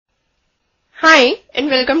Hi and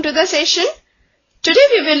welcome to the session. Today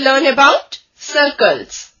we will learn about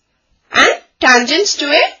circles and tangents to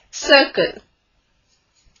a circle.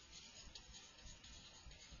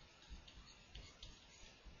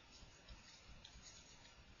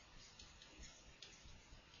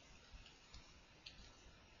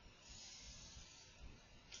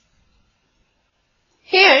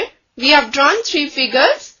 Here we have drawn three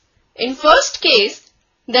figures. In first case,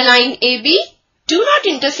 the line AB do not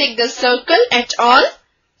intersect the circle at all.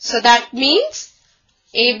 So that means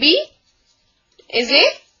AB is a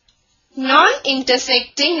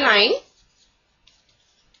non-intersecting line.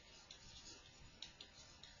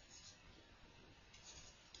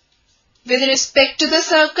 With respect to the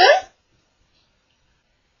circle.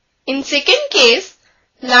 In second case,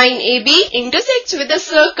 line AB intersects with the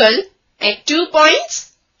circle at 2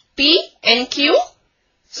 points P and Q.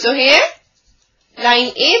 So here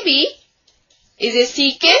line AB is a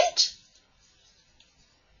secant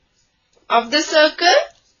of the circle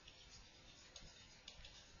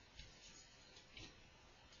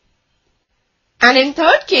and in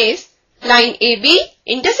third case line AB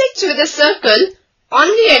intersects with the circle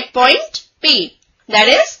only at point P, that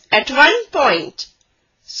is at one point.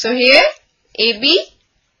 So here AB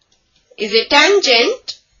is a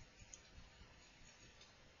tangent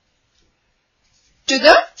to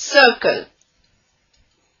the circle.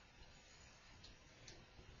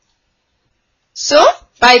 So,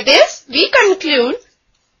 by this we conclude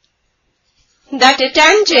that a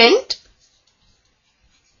tangent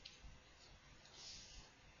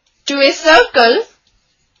to a circle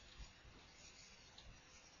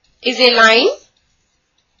is a line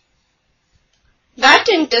that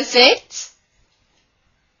intersects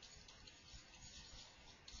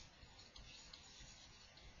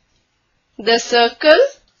the circle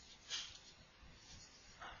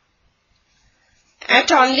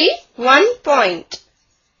at only one point.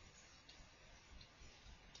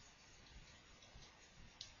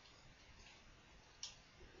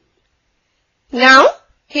 Now,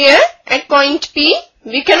 here at point P,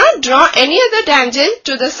 we cannot draw any other tangent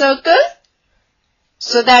to the circle.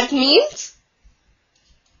 So that means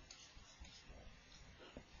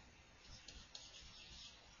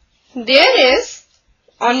there is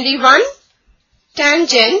only one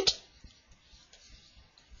tangent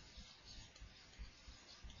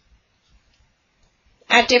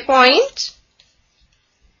at a point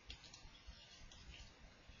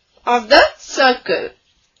of the circle.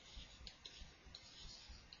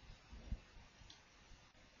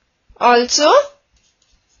 Also,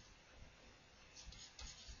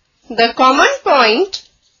 the common point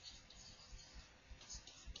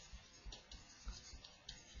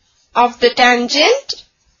of the tangent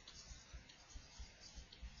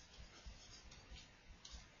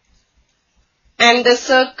and the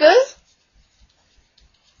circle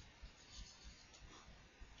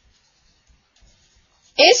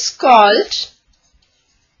is called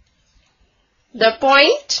the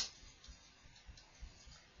point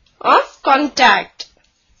of contact.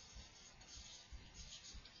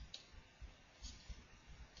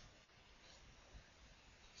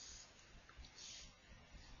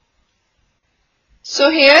 So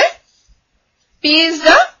here P is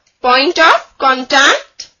the point of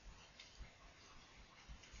contact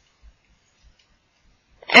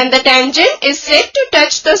and the tangent is said to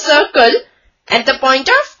touch the circle at the point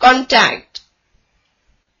of contact.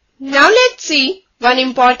 Now let's see one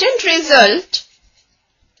important result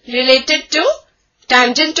related to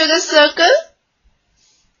tangent to the circle.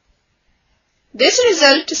 This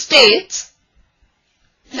result states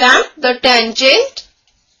that the tangent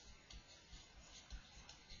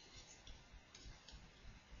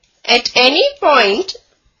at any point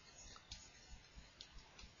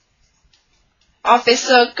of a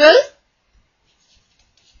circle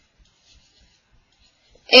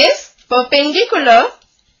is perpendicular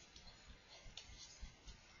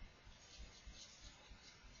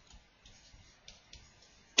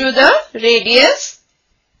to the radius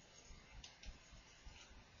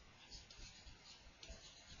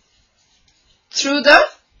through the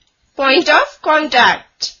point of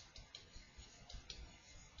contact.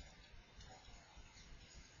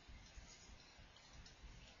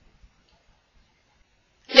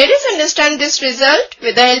 Let us understand this result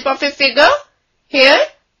with the help of a figure. Here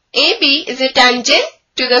AB is a tangent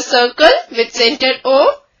to the circle with center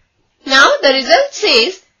O. Now the result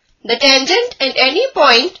says the tangent at any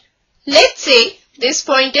point, let's say this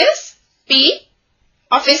point is P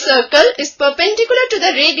of a circle, is perpendicular to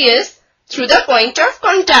the radius through the point of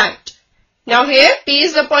contact. Now here P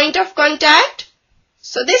is the point of contact.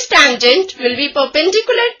 So this tangent will be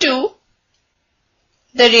perpendicular to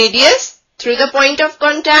the radius through the point of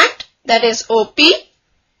contact, that is OP.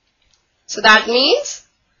 So that means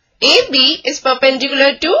AB is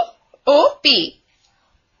perpendicular to OP.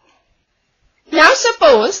 Now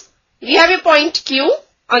suppose we have a point Q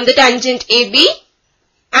on the tangent AB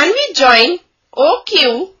and we join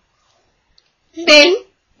OQ. Then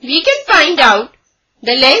we can find out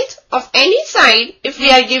the length of any side if we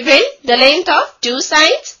are given the length of two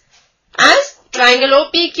sides, as triangle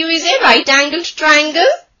OPQ is a right angled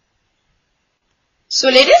triangle. So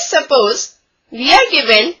let us suppose we are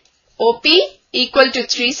given OP equal to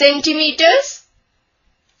 3 centimeters,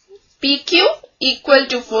 PQ equal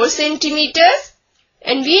to 4 centimeters,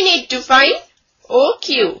 and we need to find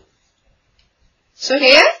OQ. So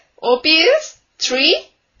here OP is 3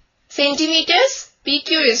 centimeters,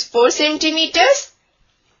 PQ is 4 centimeters.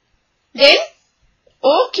 Then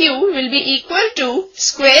OQ will be equal to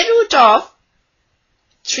square root of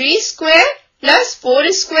 3 square plus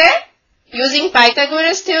 4 square using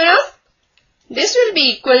Pythagoras theorem. This will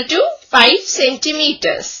be equal to 5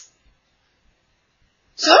 centimeters.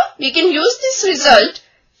 So we can use this result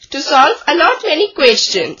to solve a lot many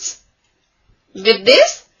questions. With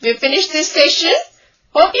this, we finish this session.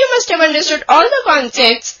 Hope you must have understood all the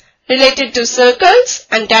concepts related to circles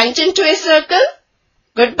and tangent to a circle.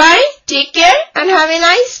 Goodbye, take care and have a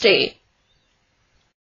nice day.